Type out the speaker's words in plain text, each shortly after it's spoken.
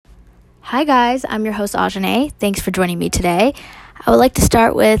Hi guys, I'm your host Ajane. Thanks for joining me today. I would like to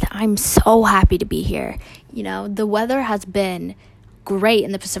start with I'm so happy to be here. The weather has been great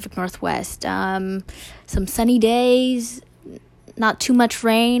in the Pacific Northwest. Some sunny days, not too much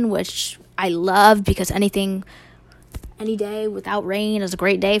rain, which I love because any day without rain is a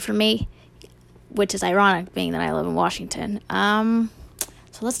great day for me, which is ironic being that I live in Washington. So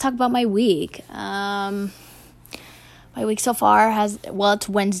let's talk about my week. My week so far it's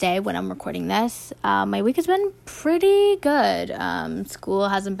Wednesday when I'm recording this. My week has been pretty good. School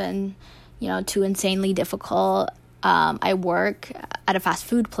hasn't been, too insanely difficult. I work at a fast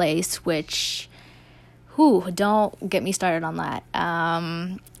food place, which, don't get me started on that.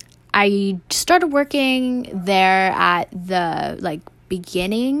 I started working there at the,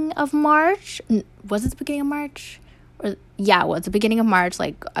 beginning of March. Was it the beginning of March? It's the beginning of March,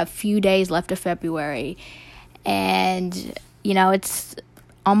 a few days left of February. And, it's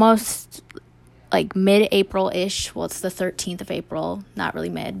almost mid-April-ish. Well, it's the 13th of April, not really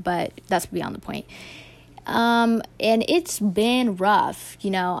mid, but that's beyond the point. And it's been rough.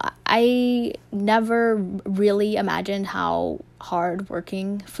 I never really imagined how hard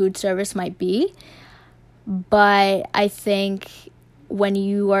working food service might be. But I think when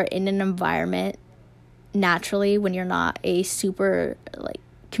you are in an environment, naturally, when you're not a super,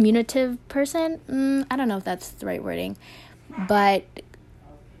 communicative person, I don't know if that's the right wording, but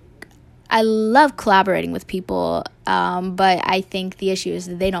I love collaborating with people, but I think the issue is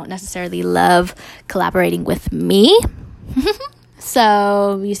that they don't necessarily love collaborating with me.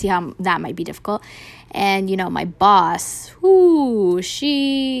 So you see how that might be difficult. And my boss,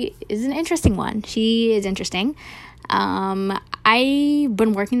 she is an interesting one. She is interesting. I've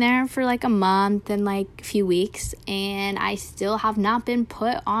been working there for a month and a few weeks, and I still have not been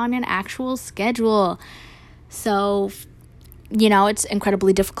put on an actual schedule. So, it's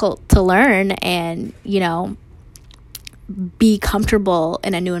incredibly difficult to learn and, be comfortable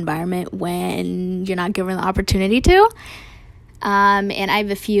in a new environment when you're not given the opportunity to. And I have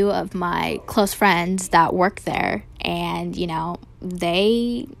a few of my close friends that work there, and,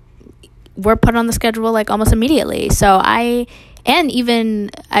 they were put on the schedule almost immediately. So I've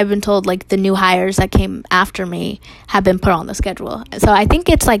been told the new hires that came after me have been put on the schedule. So I think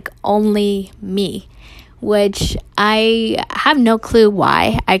it's only me, which I have no clue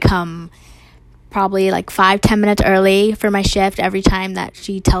why. I come probably 5-10 minutes early for my shift every time that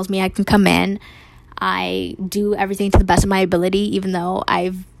she tells me I can come in. I do everything to the best of my ability, even though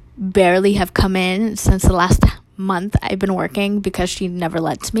I've barely have come in since the last month I've been working because she never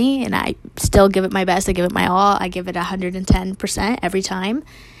lets me, and I still give it my best. I give it my all. I give it 110% every time.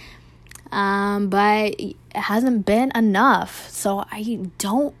 But it hasn't been enough. So I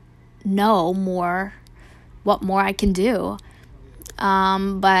don't know what more I can do.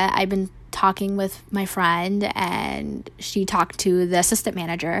 But I've been talking with my friend, and she talked to the assistant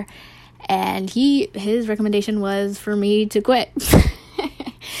manager, and his recommendation was for me to quit.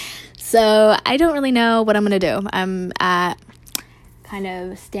 So I don't really know what I'm going to do. I'm at kind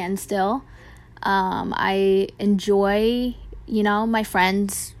of standstill. I enjoy, my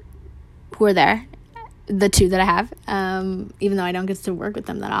friends who are there, the two that I have, even though I don't get to work with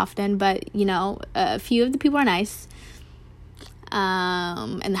them that often. But, a few of the people are nice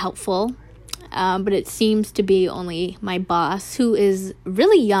and helpful. But it seems to be only my boss, who is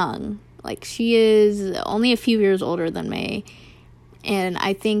really young. She is only a few years older than me. And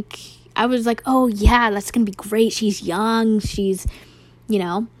I think I was oh yeah, that's gonna be great. She's young. She's,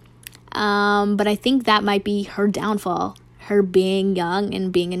 but I think that might be her downfall. Her being young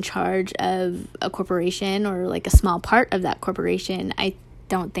and being in charge of a corporation or a small part of that corporation, I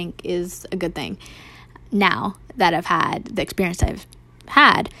don't think is a good thing. Now that I've had the experience I've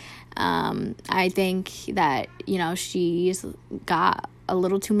had, I think that, she's got a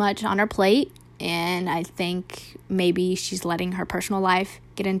little too much on her plate. And I think maybe she's letting her personal life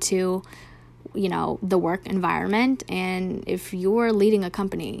get into, the work environment. And if you're leading a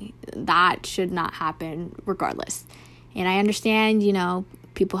company, that should not happen regardless. And I understand,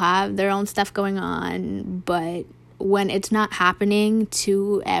 people have their own stuff going on. But when it's not happening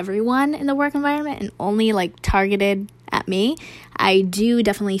to everyone in the work environment and only targeted at me, I do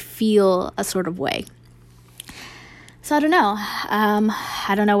definitely feel a sort of way. So I don't know.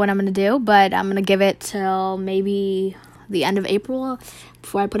 I don't know what I'm going to do, but I'm going to give it till maybe the end of April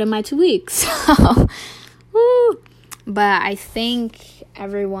before I put in my 2 weeks. So, woo. But I think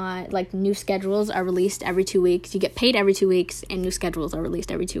everyone, new schedules are released every 2 weeks. You get paid every 2 weeks, and new schedules are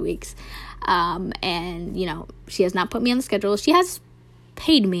released every 2 weeks. And, she has not put me on the schedule. She has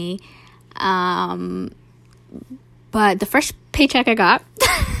paid me. But the first paycheck I got,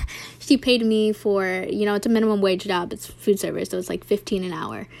 she paid me for, it's a minimum wage job. It's food service, so it's like $15 an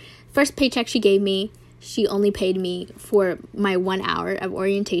hour. First paycheck she gave me, she only paid me for my 1 hour of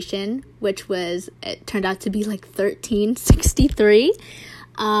orientation, which it turned out to be like $13.63.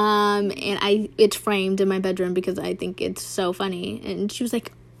 And it's framed in my bedroom because I think it's so funny. And she was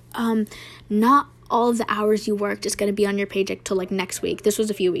like, not all of the hours you worked is going to be on your paycheck till like next week. This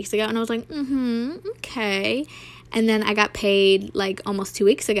was a few weeks ago. And I was like, okay. And then I got paid like almost 2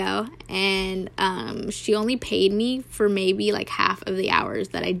 weeks ago. And she only paid me for maybe like half of the hours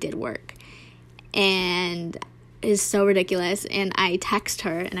that I did work. And it's so ridiculous. And I text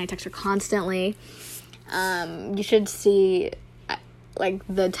her constantly. You should see like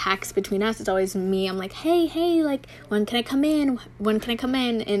the text between us. It's always me. I'm like, hey, like, when can I come in?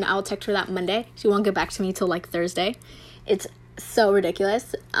 And I'll text her that Monday. She won't get back to me till like Thursday. It's so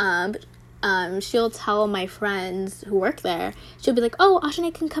ridiculous. She'll tell my friends who work there, she'll be like, oh,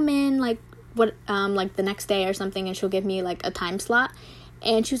 Ashane can come in like the next day or something, and she'll give me like a time slot.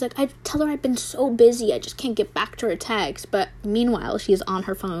 And she was like, I tell her I've been so busy, I just can't get back to her text. But meanwhile, she's on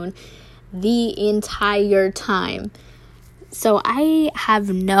her phone the entire time. So I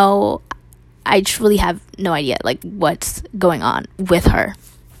truly have no idea, like, what's going on with her.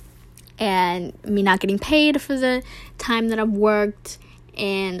 And me not getting paid for the time that I've worked.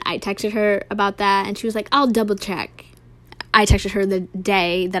 And I texted her about that, and she was like, I'll double check. I texted her the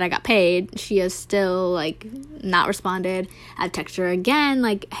day that I got paid. She has still, like, not responded. I texted her again,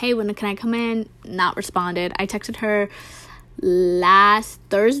 like, hey, when can I come in? Not responded. I texted her last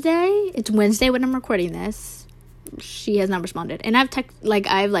Thursday. It's Wednesday when I'm recording this. She has not responded. And I've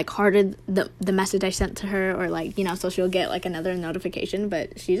hearted the message I sent to her, or, like, so she'll get, like, another notification.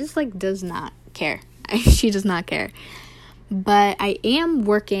 But she just, like, does not care. She does not care. But I am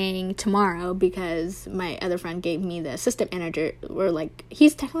working tomorrow because my other friend gave me the assistant manager, or like,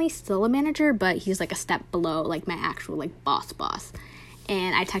 he's technically still a manager, but he's like a step below like my actual like boss.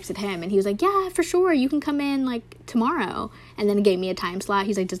 And I texted him and he was like, yeah, for sure, you can come in like tomorrow. And then he gave me a time slot.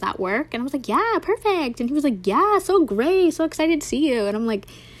 He's like, does that work? And I was like, yeah, perfect. And he was like, yeah, so great, so excited to see you. And I'm like,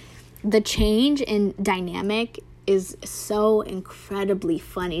 the change in dynamic is so incredibly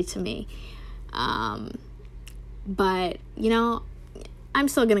funny to me. But, I'm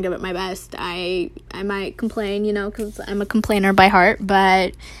still going to give it my best. I might complain, because I'm a complainer by heart,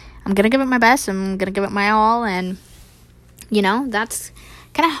 but I'm going to give it my best. I'm going to give it my all. And, that's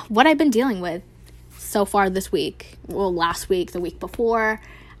kind of what I've been dealing with so far this week. Well, last week, the week before.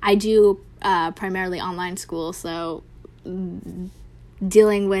 I do primarily online school, so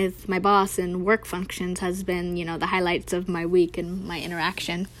dealing with my boss and work functions has been, the highlights of my week and my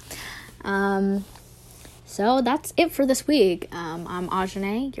interaction. So that's it for this week. I'm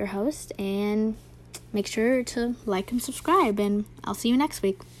Ajane, your host, and make sure to like and subscribe, and I'll see you next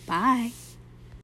week. Bye.